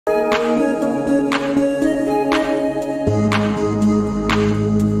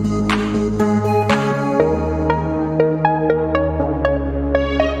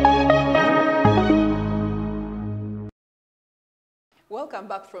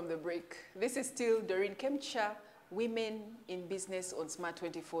from the break. This is still Doreen Kemcha, Women in Business on Smart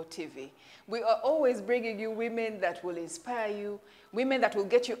 24 TV. We are always bringing you women that will inspire you, women that will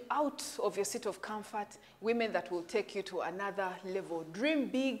get you out of your seat of comfort, women that will take you to another level. Dream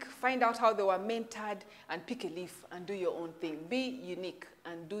big, find out how they were mentored, and pick a leaf and do your own thing. Be unique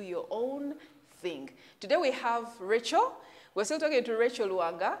and do your own thing. Today we have Rachel. We're still talking to Rachel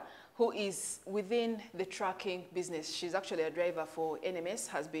Luanga, who is within the trucking business. She's actually a driver for NMS,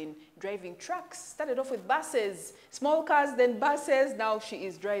 has been driving trucks, started off with buses, small cars, then buses. Now she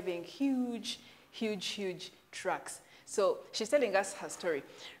is driving huge trucks. So she's telling us her story.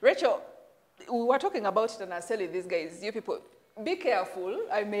 Rachel, we were talking about it and I was telling these guys, you people, be careful.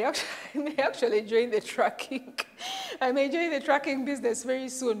 I may actually join the trucking. I may join the trucking business very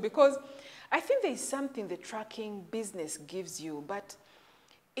soon because I think there's something the trucking business gives you, but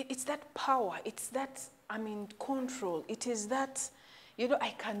it's that power, it's that, control. It is that,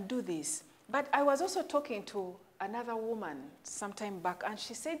 I can do this. But I was also talking to another woman sometime back, and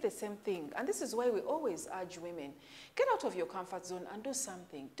she said the same thing. And this is why we always urge women, get out of your comfort zone and do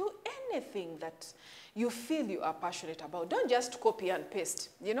something. Do anything that you feel you are passionate about. Don't just copy and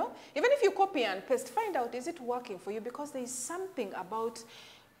paste, Even if you copy and paste, find out, is it working for you? Because there is something about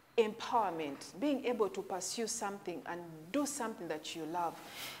empowerment, being able to pursue something and do something that you love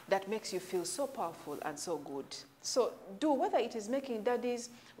that makes you feel so powerful and so good. So do, whether it is making daddies,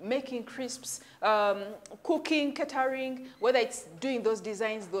 making crisps, cooking, catering, whether it's doing those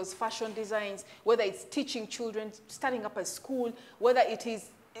designs, those fashion designs, whether it's teaching children, starting up a school, whether it is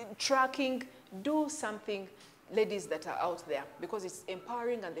trucking, do something, ladies that are out there, because it's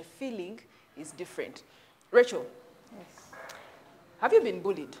empowering and the feeling is different. Rachel. Yes. Have you been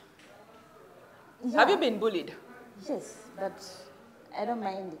bullied? Yeah. Have you been bullied? Yes, but I don't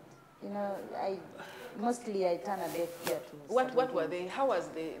mind it. Mostly I turn a deaf ear to. What were they? How was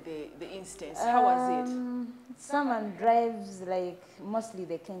the instance? How was it? Someone drives, like mostly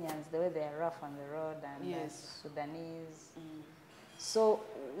the Kenyans, the way they are rough on the road, and yes. Sudanese. So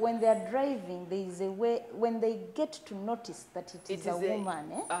when they are driving, there is a way, when they get to notice that it is a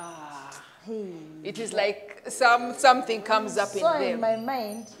woman, hey, it is like something comes up in them. So in my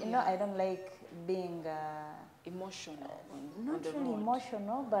mind, I don't like being emotional. Not really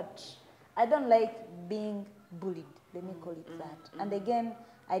emotional, but I don't like being bullied. Let me call it that. And again,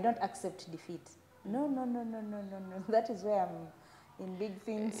 I don't accept defeat. No. That is where I'm in big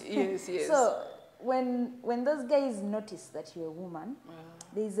things. Yes. So when those guys notice that you're a woman,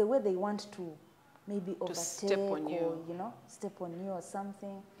 there is a way they want to maybe overtake step on you. Or, step on you or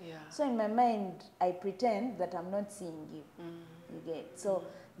something. Yeah. So in my mind, I pretend that I'm not seeing you. You get? So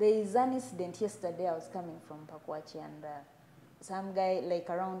there is an incident yesterday. I was coming from Pakwachi and some guy, like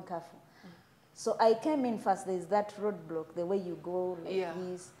around Kafu. So I came in first. There's that roadblock, the way you go like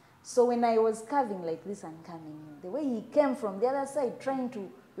this. So when I was curving like this and coming in, the way he came from the other side, trying to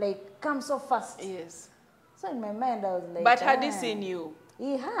come so fast. Yes. So in my mind, I was like, but had he seen you?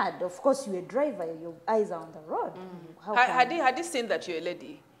 He had. Of course, you're a driver. Your eyes are on the road. Had he seen that you're a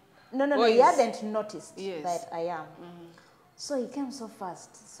lady? No. He hadn't noticed that I am. So he came so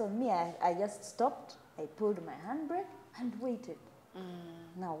fast. So me, I just stopped. I pulled my handbrake and waited.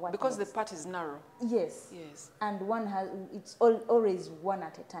 Now what? Because the path is narrow. Yes. And it's always one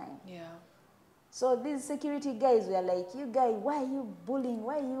at a time. Yeah. So these security guys were like, you guy, why are you bullying?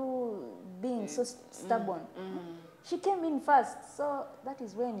 Why are you being so stubborn? She came in first. So that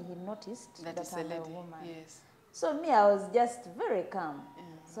is when he noticed that I'm a woman. Yes. So me, I was just very calm.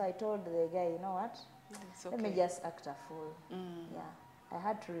 So I told the guy, you know what? Let me just act a fool. Yeah. I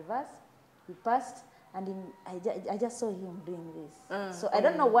had to reverse. He passed. And I just saw him doing this. So I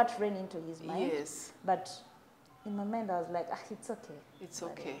don't know what ran into his mind. Yes. But in my mind, I was like, it's okay. It's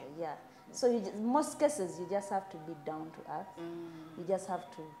okay. Yeah. So most cases, you just have to be down to earth. You just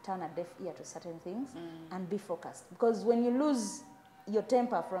have to turn a deaf ear to certain things and be focused. Because when you lose your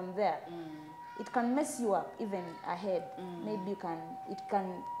temper from there, it can mess you up even ahead. Maybe it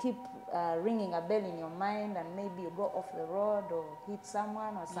can keep ringing a bell in your mind, and maybe you go off the road or hit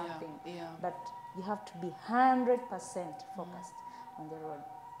someone or something. But you have to be 100% focused on the road.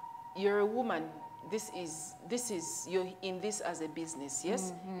 You're a woman. This is you're in this as a business,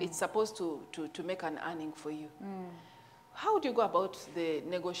 yes? It's supposed to make an earning for you. How do you go about the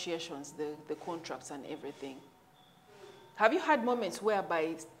negotiations, the contracts and everything? Have you had moments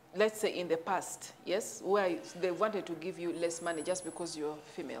whereby, let's say in the past, yes, where they wanted to give you less money just because you're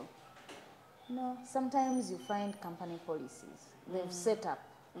female? No, sometimes you find company policies. They've set up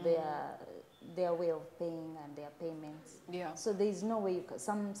their way of paying and their payments. Yeah. So there is no way you can,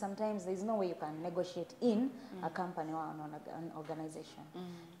 sometimes there is no way you can negotiate in a company or an organization.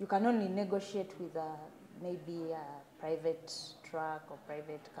 You can only negotiate with maybe a private truck or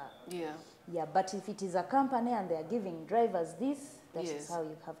private car. Yeah. Yeah, but if it is a company and they are giving drivers this, that Yes. is how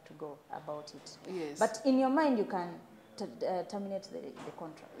you have to go about it. Yes. But in your mind, you can terminate the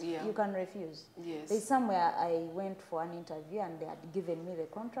contract. Yeah. You can refuse. Yes. There's somewhere I went for an interview and they had given me the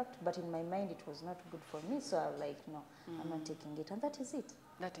contract, but in my mind it was not good for me, so I was like, no, I'm not taking it, and that is it.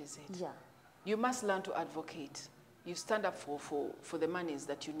 That is it. Yeah. You must learn to advocate. You stand up for the monies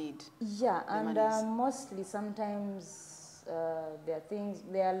that you need. Yeah, and mostly sometimes there are things,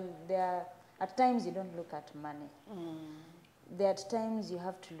 at times you don't look at money. There are times you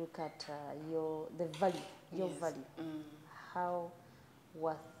have to look at the value, your value. How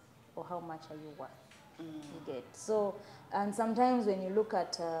worth or how much are you worth? You get. So, and sometimes when you look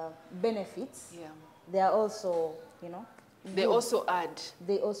at benefits, they are also, you know, they also add.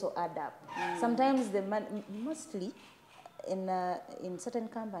 They also add up. Sometimes the mostly in certain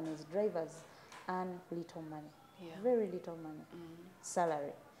companies, drivers earn little money, very little money,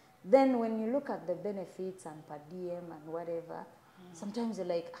 salary. Then when you look at the benefits and per diem and whatever, sometimes you're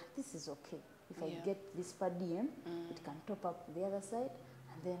like, this is okay. If I get this per diem, it can top up the other side,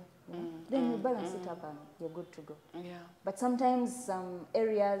 and then then you balance it up and you're good to go. Yeah. But sometimes some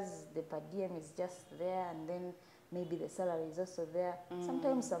areas the per diem is just there, and then maybe the salary is also there.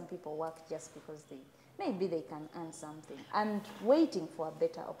 Sometimes some people work just because maybe they can earn something and waiting for a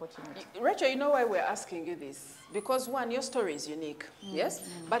better opportunity. Rachel, you know why we're asking you this? Because one, your story is unique, yes?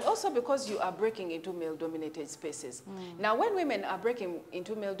 But also because you are breaking into male-dominated spaces. Now, when women are breaking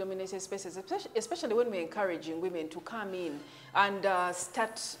into male-dominated spaces, especially when we're encouraging women to come in and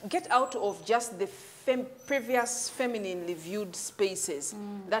get out of just the previous femininely viewed spaces,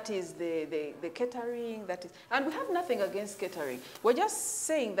 that is the catering, and we have nothing against catering. We're just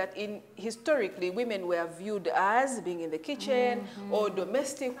saying that historically, women were viewed as being in the kitchen or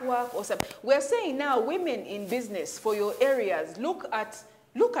domestic work or something. We're saying now women in business for your areas, look at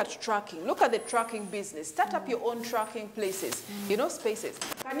trucking, look at the trucking business, start up your own trucking places, you know, spaces.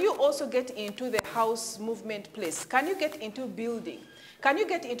 Can you also get into the house movement place? Can you get into building? Can you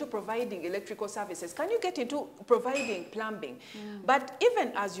get into providing electrical services? Can you get into providing plumbing? But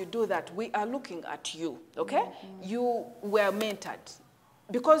even as you do that, we are looking at you, okay? You were mentored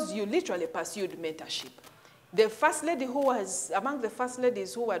because you literally pursued mentorship. The first lady who was among the first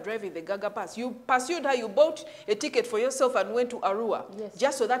ladies who were driving the Gaga bus, you pursued her, you bought a ticket for yourself and went to Arua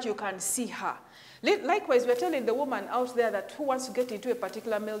just so that you can see her. Likewise, we're telling the woman out there that who wants to get into a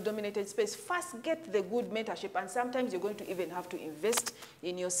particular male-dominated space, first get the good mentorship, and sometimes you're going to even have to invest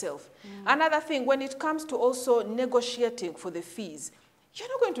in yourself. Another thing, when it comes to also negotiating for the fees, you're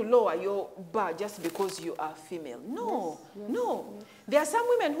not going to lower your bar just because you are female. No, no. There are some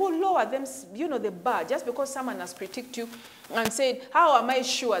women who lower them, you know, the bar just because someone has critiqued you and said, how am I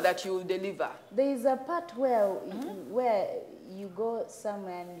sure that you will deliver? There is a part where you go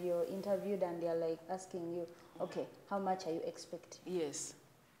somewhere and you're interviewed and they're like asking you, okay, how much are you expecting? Yes.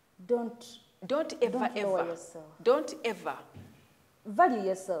 Don't ever lower yourself. Don't ever value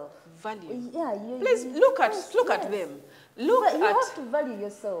yourself. Value. Yeah, please look at them. You have to value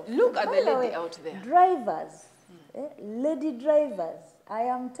yourself. Look at the lady out there. Drivers, lady drivers. I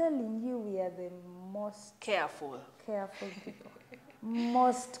am telling you, we are the most careful people,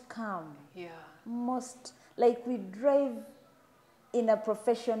 most calm. Yeah. Most, like, we drive in a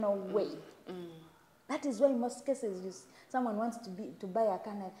professional way. That is why in most cases someone wants to buy a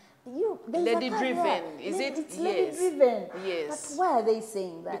car. Lady driven, is it? It's lady driven. Yes. But why are they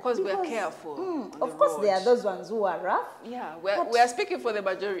saying that? Because we are careful. Of course, there are those ones who are rough. Yeah, we are speaking for the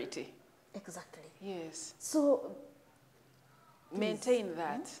majority. Exactly. Yes. So maintain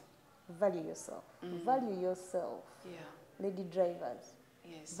that. Value yourself. Value yourself. Yeah. Lady drivers.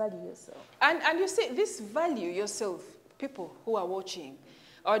 Yes. Value yourself. And you see, this value yourself, people who are watching,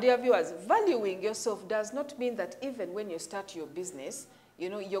 our dear viewers, valuing yourself does not mean that even when you start your business, you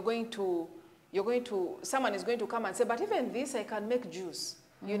know, someone is going to come and say, but even this, I can make juice.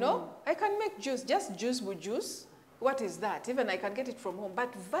 You know, I can make juice, just juice with juice. What is that? Even I can get it from home.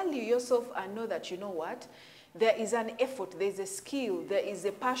 But value yourself and know that, you know what? There is an effort, there is a skill, there is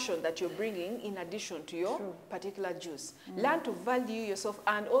a passion that you're bringing in addition to your particular juice. Learn to value yourself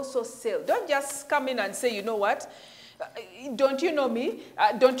and also sell. Don't just come in and say, you know what? Don't you know me?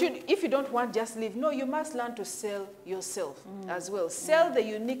 If you don't want, just leave. No, you must learn to sell yourself as well. Sell the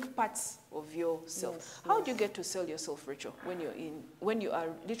unique parts of yourself. How do you get to sell yourself, Rachel, when you are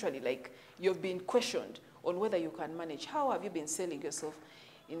literally like, you've been questioned on whether you can manage? How have you been selling yourself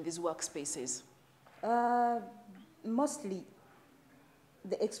in these workspaces? Mostly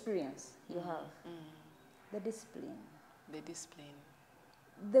the experience you have, the discipline. The discipline.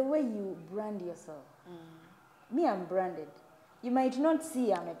 The way you brand yourself. Me, I'm branded. You might not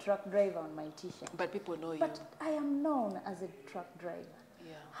see I'm a truck driver on my t-shirt. But people know you. But I am known as a truck driver.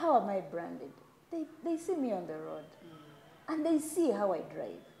 Yeah. How am I branded? They see me on the road. And they see how I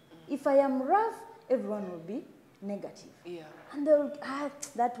drive. If I am rough, everyone will be negative. Yeah. And they'll,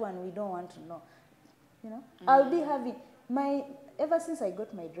 that one we don't want to know. You know? I'll be having ever since I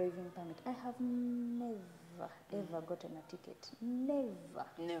got my driving permit, I have never, ever gotten a ticket. Never.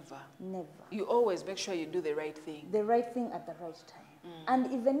 Never. Never. You always make sure you do the right thing. The right thing at the right time.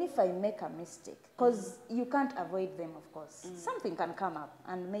 And even if I make a mistake, because you can't avoid them, of course, something can come up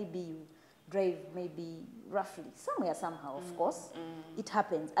and maybe you drive maybe roughly, somewhere, somehow, of course. It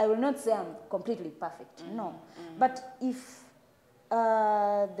happens. I will not say I'm completely perfect, no. But if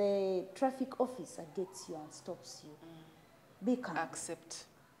the traffic officer gets you and stops you, be calm.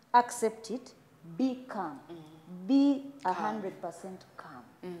 Accept it. Be calm. Be 100% calm.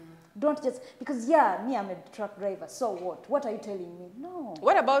 Don't just, because yeah, me, I'm a truck driver, so what? What are you telling me? No.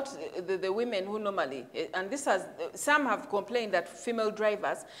 What about the women who normally, and this has, some have complained that female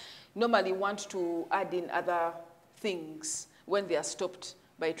drivers normally want to add in other things when they are stopped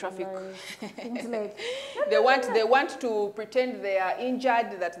by traffic. Like, things like, they want to pretend they are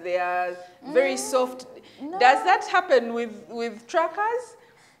injured, that they are very soft. No. Does that happen with truckers?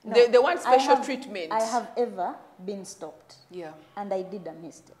 No. They want special treatment. I have ever been stopped. Yeah. And I did a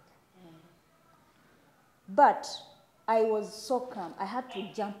mistake. But I was so calm. I had to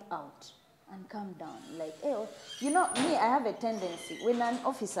jump out and calm down. Like, hey, you know, me, I have a tendency, when an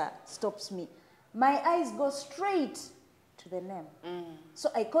officer stops me, my eyes go straight to the name. So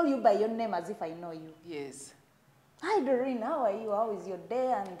I call you by your name as if I know you. Yes. Hi, Doreen, how are you? How is your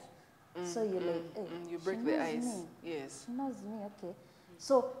day? And so you're like, hey, you break the ice. Me. Yes. She knows me, okay.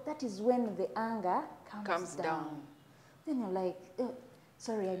 So that is when the anger comes down. Then you're like,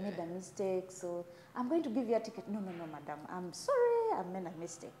 sorry, I made a mistake, so I'm going to give you a ticket. No, madam, I'm sorry, I made a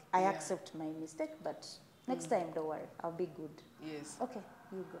mistake. I accept my mistake, but next time, don't worry, I'll be good. Yes. Okay,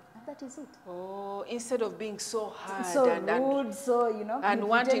 you go. And that is it. Oh, instead of being so hard so rude, so, you know. And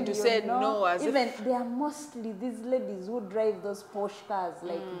wanting to say no as even they are mostly these ladies who drive those Porsche cars,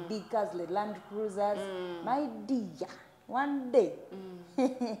 like big cars, like Land Cruisers. My dear, one day.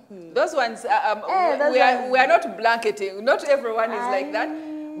 Those ones, we are not blanketing. Not everyone is like that.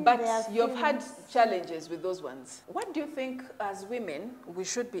 But you've had challenges with those ones. What do you think as women we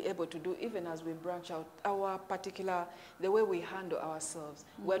should be able to do even as we branch out our particular, the way we handle ourselves?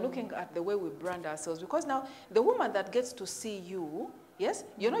 We're looking at the way we brand ourselves, because now the woman that gets to see you, yes,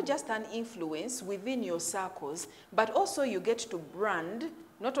 you're not just an influence within your circles, but also you get to brand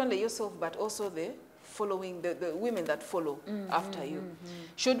not only yourself but also the following, the women that follow after you.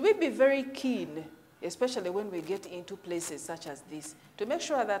 Should we be very keen, especially when we get into places such as this, to make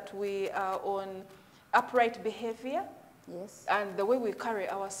sure that we are on upright behavior? Yes. And the way we carry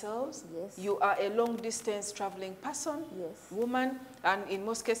ourselves? Yes. You are a long-distance traveling person, woman, and in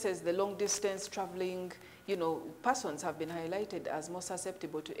most cases, the long-distance traveling, you know, persons have been highlighted as more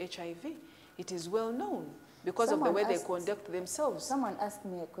susceptible to HIV. It is well known because of the way they conduct themselves. Someone asked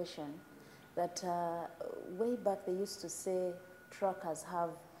me a question that way back they used to say truckers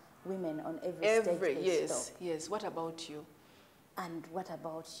have women on every stage they stop. Yes. What about you? And what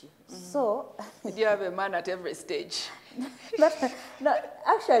about you? So, do you have a man at every stage? No,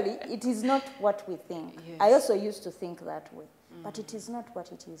 actually, it is not what we think. Yes. I also used to think that way, but it is not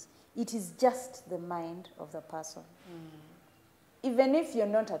what it is. It is just the mind of the person. Even if you're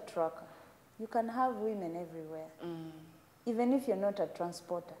not a trucker, you can have women everywhere. Even if you're not a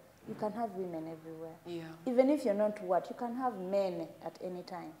transporter, you can have women everywhere. Yeah. Even if you're not what, you can have men at any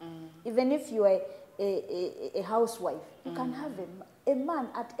time. Even if you are a housewife, you can have a man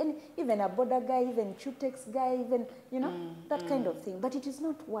at any, even a border guy, even Chutex guy, even, you know, that kind of thing. But it is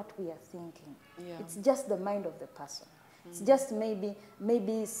not what we are thinking. Yeah. It's just the mind of the person. It's just maybe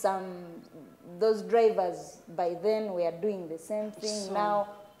those drivers by then were doing the same thing. So, now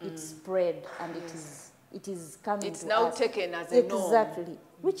it's spread and it is coming it's to now us. Taken as a norm. Exactly,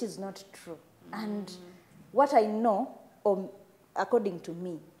 which is not true. And what I know, or according to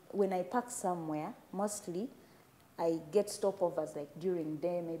me, when I park somewhere, mostly I get stopovers like during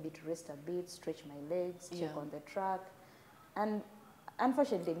day, maybe to rest a bit, stretch my legs, check on the track. And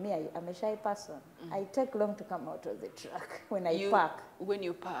unfortunately, me, I'm a shy person. I take long to come out of the truck when I park. When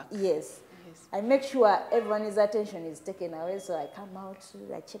you park? Yes. Yes. I make sure everyone's attention is taken away, so I come out,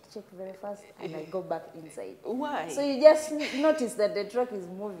 I check very fast, and I go back inside. Why? So you just notice that the truck is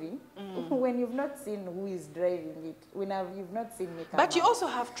moving when you've not seen who is driving it, you've not seen me come But you out. also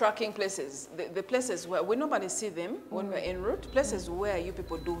have tracking places, the places where we normally see them when we're en route, places where you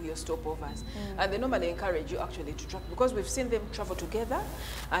people do your stopovers. And they normally encourage you actually to track, because we've seen them travel together,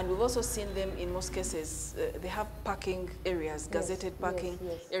 and we've also seen them, in most cases, they have parking areas, gazetted parking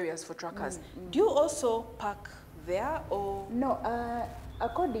areas for truckers. Do you also park there, or? No,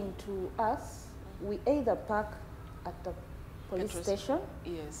 according to us, we either park at the police station,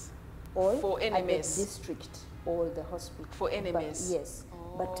 yes, or for at the NMS. district or the hospital. For NMS. But, yes,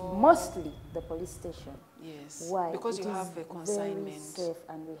 but mostly the police station. Yes. Why? Because it you have a consignment. Very safe,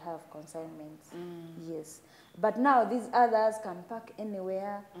 and we have consignments. Yes. But now these others can park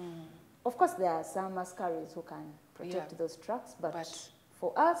anywhere. Of course, there are some askaris who can protect those trucks, but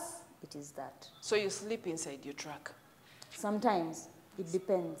for us, it is that. So you sleep inside your truck? Sometimes. It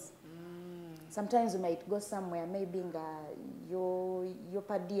depends. Sometimes you might go somewhere, maybe your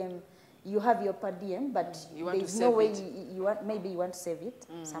per diem, you have your per diem, but there's no way maybe you want to save it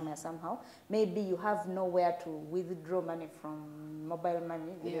somewhere, somehow. Maybe you have nowhere to withdraw money from mobile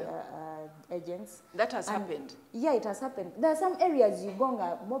money agents. That has happened? Yeah, it has happened. There are some areas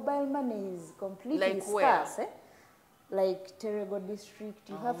Uganda, mobile money is completely scarce. Like Terego district,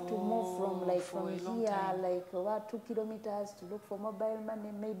 you have to move from here, about 2 kilometers to look for mobile money.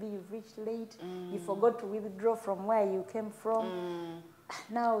 Maybe you've reached late, you forgot to withdraw from where you came from.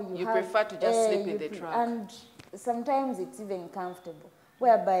 Now you prefer to just sleep in the truck. And sometimes it's even comfortable,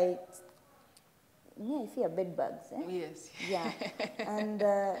 whereby, I fear bed bugs. Yes. Yeah. And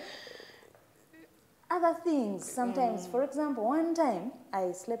other things, sometimes, for example, one time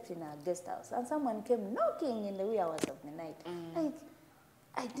I slept in a guest house and someone came knocking in the wee hours of the night. I'm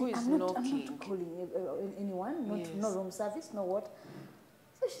not calling anyone, no room service, no what.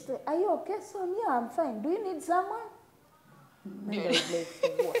 So she said, "Are you okay, son?" "Yeah, I'm fine. Do you need someone?" And I was like, "For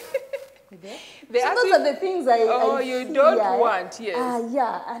what?" So those are the things I you don't want, yes.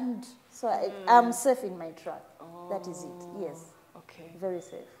 Yeah, and so I'm safe in my truck. That is it, yes. Okay. Very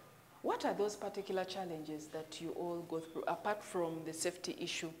safe. What are those particular challenges that you all go through, apart from the safety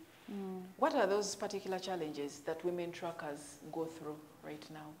issue? What are those particular challenges that women truckers go through right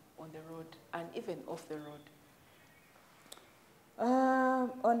now on the road and even off the road?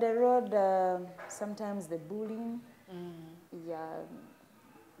 On the road, sometimes the bullying,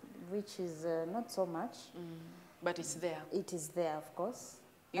 which is not so much. But it's there. It is there, of course.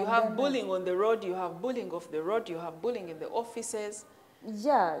 You have bullying on the road, you have bullying off the road, you have bullying in the offices.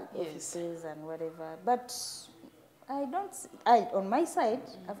 Yeah, offices and whatever. But on my side,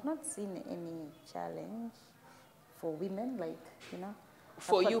 I've not seen any challenge for women,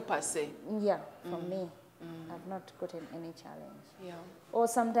 For you per se? Yeah, for me. I've not gotten any challenge. Yeah. Or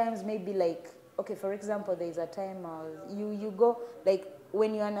sometimes maybe okay, for example, there's a time you go,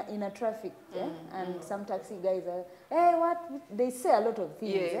 when you're in a traffic, and some taxi guys are, "Hey, what?" They say a lot of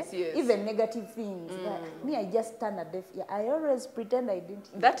things, even negative things. Me, I just turn a deaf ear. I always pretend I didn't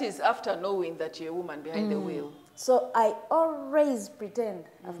hear. That is after knowing that you're a woman behind the wheel. So I always pretend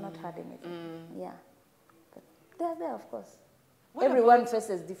I've not heard anything. Yeah. But they're there, of course. Everyone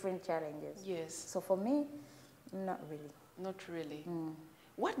faces different challenges. Yes. So for me, not really. Not really.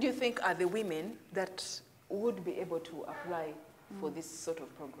 What do you think are the women that would be able to apply for this sort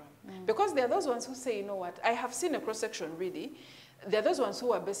of program? Because there are those ones who say, you know what, I have seen a cross-section really. There are those ones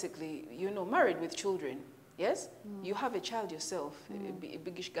who are basically, married with children. Yes? You have a child yourself, a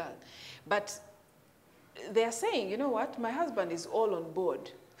biggish girl. But they are saying, you know what, my husband is all on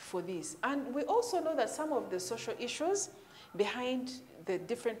board for this. And we also know that some of the social issues behind the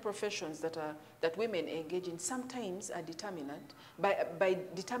different professions that women engage in sometimes are determined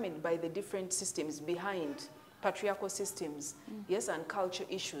by the different systems behind patriarchal systems, yes, and culture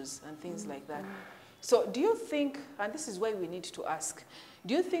issues and things like that. So do you think, and this is why we need to ask,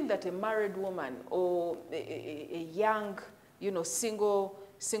 do you think that a married woman or a young, single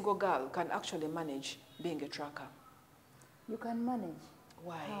girl can actually manage being a trucker? You can manage.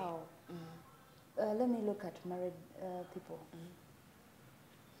 Why? How? Let me look at married people.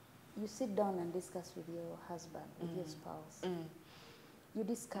 You sit down and discuss with your husband, with your spouse. You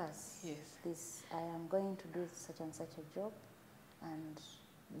discuss this, I am going to do such and such a job, and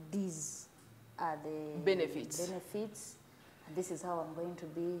these are the benefits, and this is how I'm going to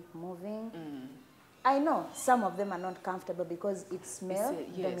be moving. I know some of them are not comfortable because it's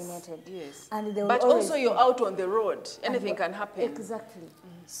male-dominated. Yes. And they will but also you're out on the road. Anything can happen. Exactly.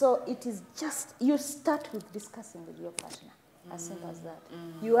 So it is just, you start with discussing with your partner. As simple as that.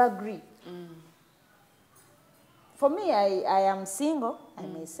 You agree. For me, I am single, I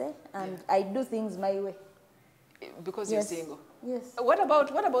may say, and I do things my way. Because you're single? Yes. What about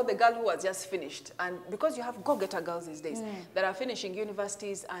the girl who has just finished? And because you have go-getter girls these days that are finishing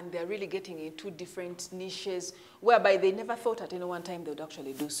universities and they're really getting into different niches whereby they never thought at any one time they would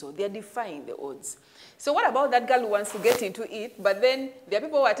actually do so. They're defying the odds. So what about that girl who wants to get into it, but then there are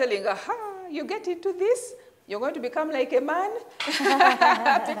people who are telling her, you get into this, you're going to become like a man.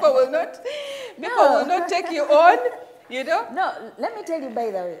 People will not take you on, you know? No, let me tell you, by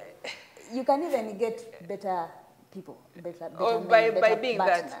the way, you can even get better people, better by being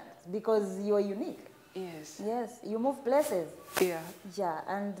partners, that. because you're unique. Yes. Yes, you move places. Yeah. Yeah,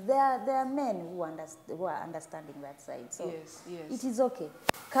 and there are men who are understanding that side. So yes. it is okay.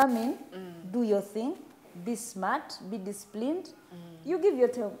 Come in, do your thing, be smart, be disciplined. You give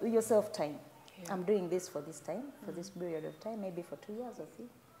yourself time. Yeah. I'm doing this for this time, for this period of time, maybe for 2 years or 3.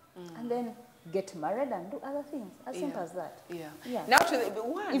 And then get married and do other things. As simple as that. Yeah. Now to the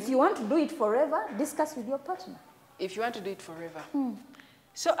one. If you want to do it forever, discuss with your partner. If you want to do it forever.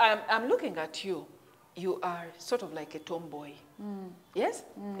 So I'm looking at you. You are sort of like a tomboy. Yes?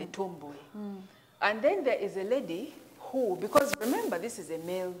 A tomboy. And then there is a lady who, because remember, this is a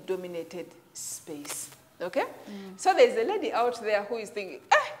male-dominated space. Okay? So there's a lady out there who is thinking,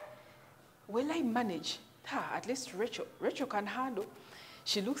 will I manage? At least Rachel can handle.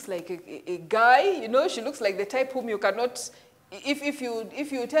 She looks like a guy, you know, she looks like the type whom you cannot, if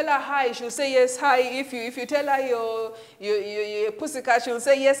you tell her hi, she'll say yes, hi. If you tell her you're a pussycat, she'll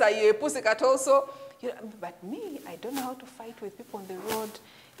say yes, are you a pussycat also? You know, but me, I don't know how to fight with people on the road.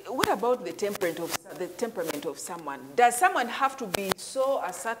 What about the temperament of someone? Does someone have to be so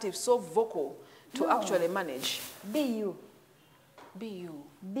assertive, so vocal to actually manage? Be you. Be you.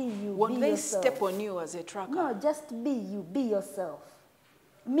 Be you. Won't be they yourself. step on you as a tracker? No, just be you. Be yourself.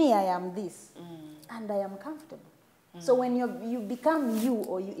 Me, I am this, and I am comfortable. So when you become you,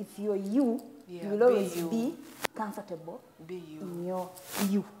 or if you're you, you will always be comfortable. Be you. In your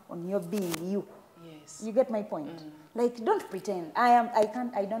you, on your being you. Yes. You get my point? Like, don't pretend. I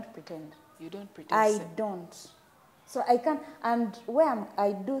don't pretend. You don't pretend. I don't. So I can, and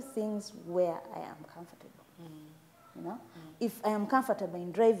I do things where I am comfortable. You know, if I am comfortable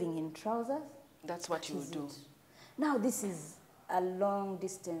in driving in trousers, that's what you do. Now this is a long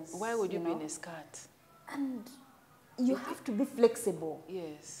distance. Why would you be in a skirt? And you have to be flexible.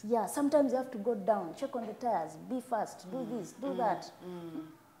 Yes. Yeah, sometimes you have to go down, check on the tires, be fast, do this, do that.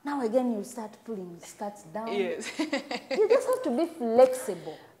 Now again you start pulling skirts down. Yes. You just have to be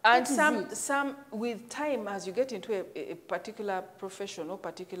flexible. And some with time, as you get into a particular profession or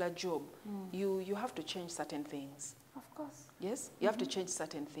particular job, you have to change certain things. Of course. Yes? You have to change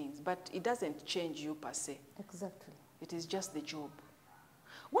certain things, but it doesn't change you per se. Exactly. It is just the job.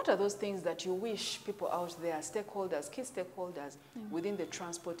 What are those things that you wish people out there, stakeholders, key stakeholders within the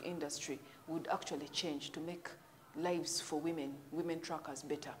transport industry would actually change to make lives for women truckers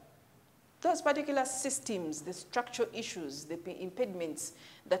better? Those particular systems, the structural issues, the impediments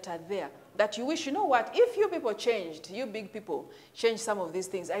that are there, that you wish, you know what, if you people changed, you big people changed some of these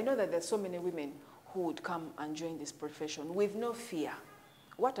things, I know that there's so many women who would come and join this profession with no fear.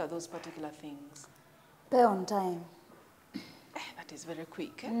 What are those particular things? Pay on time. That is very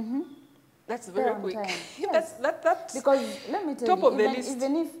quick. That's very quick. Yes. That's because let me tell top you, of the list.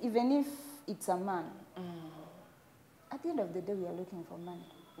 Even if it's a man, at the end of the day, we are looking for money.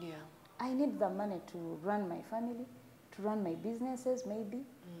 Yeah. I need the money to run my family, to run my businesses, maybe,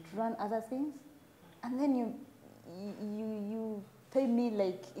 to run other things. And then you pay me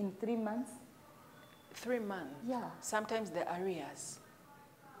like in 3 months. 3 months? Yeah. Sometimes the arrears.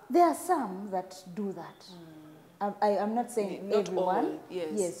 There are some that do that. I'm not saying not everyone. All, yes.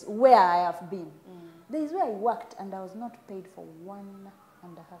 Yes, where I have been. There is where I worked and I was not paid for 1.5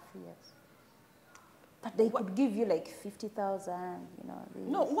 years. But they could give you like 50,000, you know.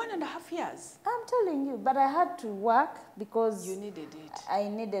 No, 1.5 years. I'm telling you, but I had to work because you needed it. I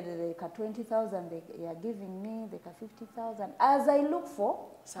needed like 20,000. They are giving me like 50,000 as I look for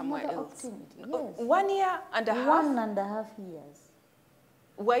somewhere else. Opportunity. Yes. 1 year and a half. 1.5 years.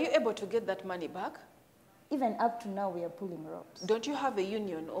 Were you able to get that money back? Even up to now, we are pulling ropes. Don't you have a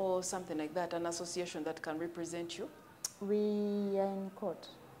union or something like that, an association that can represent you? We are in court.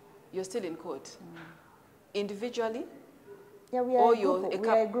 You're still in court? Individually? Yeah, we are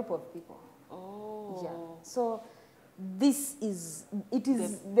a group of people. Oh. Yeah. So this is,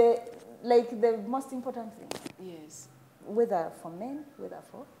 the most important thing. Yes. Whether for men, whether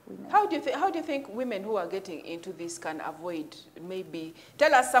for women. How do you think women who are getting into this can avoid, maybe,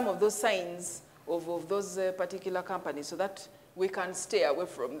 tell us some of those signs of those particular companies so that we can stay away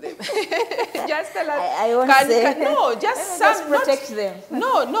from them. Just tell us. I won't say. No, just protect them.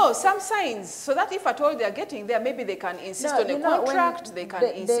 No, some signs, so that if at all they are getting there, maybe they can insist on a contract. They can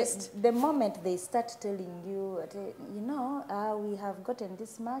insist. The moment they start telling you, we have gotten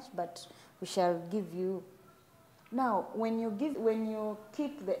this much, but we shall give you. Now, when you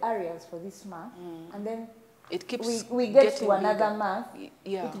keep the areas for this month, and then it keeps we get to another bigger. month,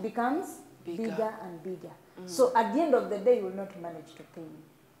 yeah. It becomes bigger and bigger. So at the end of the day, you will not manage to pay me.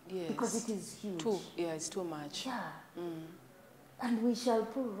 Yes. Because it is huge. It's too much. Yeah. And we shall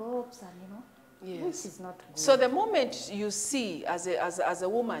pull ropes and, yes. which is not good. So the moment you see as a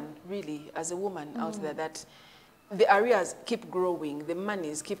woman, really, as a woman out there, that the areas keep growing, the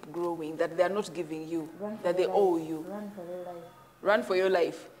monies keep growing, that they are not giving you, that they owe you. Run for your life. Run for your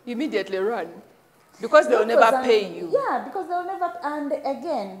life. Immediately run. Because they'll never pay you. Yeah, because they'll never. And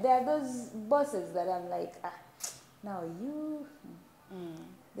again, there are those bosses that I'm like, now you.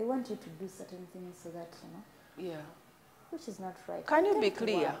 They want you to do certain things so that, Yeah. Which is not right. Can you be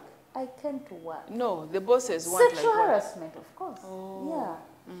clear? Work. I came to work. No, the bosses want sexual like harassment, of course. Oh.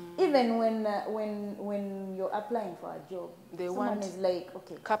 Yeah. Even when you're applying for a job, someone is like,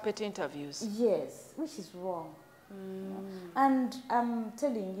 okay. Carpet interviews. Yes, which is wrong. And I'm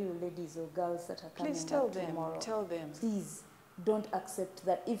telling you, ladies or girls that are coming tomorrow, tell them. Please don't accept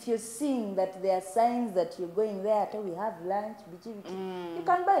that. If you're seeing that there are signs that you're going there till we have lunch, you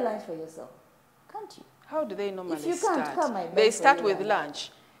can buy lunch for yourself, can't you? How do they normally if you start? Can't come, they start with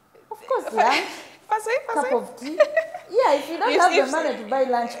lunch. Of course, lunch. Cup of tea. Yeah, if you don't have the money to buy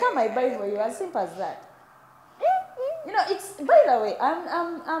lunch, come I buy for you. As simple as that. It's, by the way,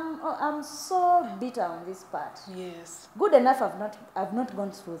 I'm so bitter on this part. Yes. Good enough I've not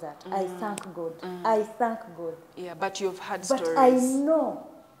gone through that. I thank God. I thank God. Yeah, but you've had stories. But I know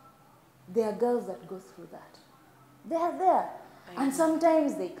there are girls that go through that. They are there. And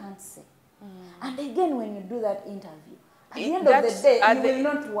sometimes they can't say. And again, when you do that interview, at the end of the day, you will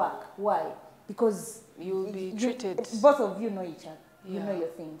not work. Why? Because you'll be treated. Both of you know each other. You know your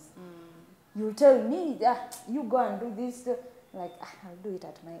things. You'll tell me that you go and do this. Like, I'll do it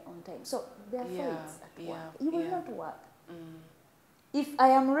at my own time. So there are fights at work. You will not work. If I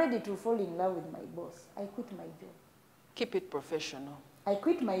am ready to fall in love with my boss, I quit my job. Keep it professional. I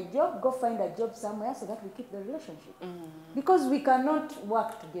quit my job, go find a job somewhere so that we keep the relationship. Because we cannot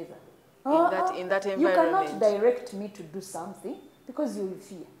work together. In that environment. You cannot direct me to do something because you will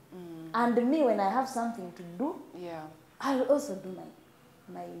fear. And me, when I have something to do, I'll also do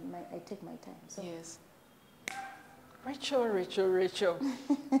I take my time. So. Yes. Rachel. Rachel,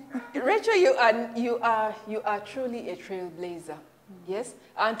 you are truly a trailblazer. Yes?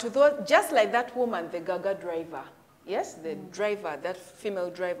 And to those, just like that woman, the Gaga driver. Yes, the driver, that female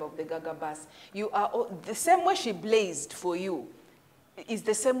driver of the Gaga bus. You are the same way she blazed for you is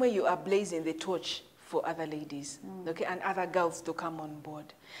the same way you are blazing the torch for other ladies, okay, and other girls to come on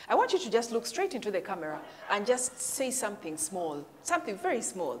board. I want you to just look straight into the camera and just say something small, something very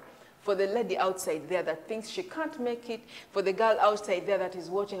small, for the lady outside there that thinks she can't make it, for the girl outside there that is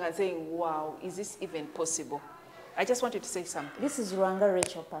watching and saying, wow, is this even possible? I just want you to say something. This is Rwanga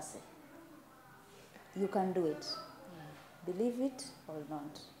Rachel Pase. You can do it. Believe it or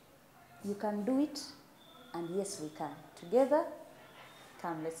not. You can do it, and yes, we can. Together,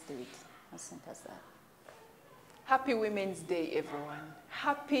 come, let's do it. As simple as that. Happy Women's Day, everyone.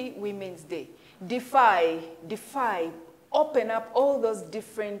 Happy Women's Day. Defy, open up all those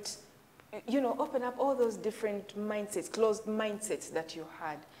different, open up all those different mindsets, closed mindsets that you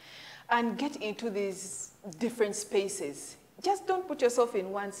had, and get into these different spaces. Just don't put yourself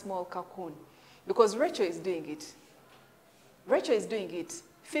in one small cocoon, because Rachel is doing it. Rachel is doing it.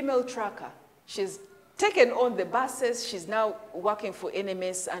 Female tracker. She's taken on the buses. She's now working for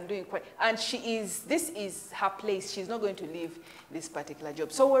NMS and doing quite, and this is her place. She's not going to leave this particular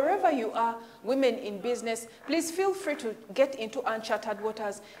job. So wherever you are, women in business, please feel free to get into uncharted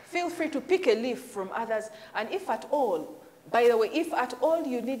waters. Feel free to pick a leaf from others. And if at all, by the way, if at all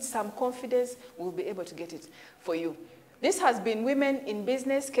you need some confidence, we'll be able to get it for you. This has been Women in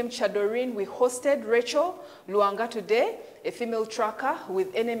Business. Kemcha Doreen. We hosted Rachel Luanga today, a female tracker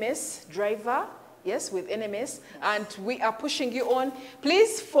with NMS driver. Yes, with NMS, and we are pushing you on.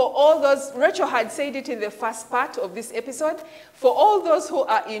 Please, for all those, Rachel had said it in the first part of this episode, for all those who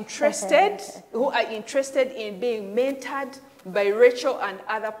are interested, in being mentored by Rachel and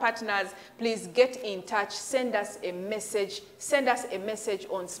other partners, please get in touch. Send us a message. Send us a message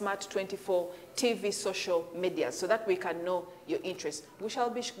on Smart 24 TV social media so that we can know your interest. We shall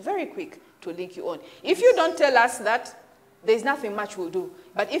be very quick to link you on. If you don't tell us that, there's nothing much we'll do.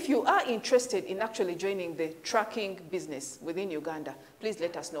 But if you are interested in actually joining the trucking business within Uganda, please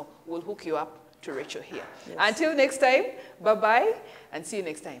let us know. We'll hook you up to Rachel here. Yes. Until next time, bye-bye, and see you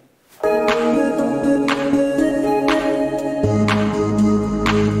next time.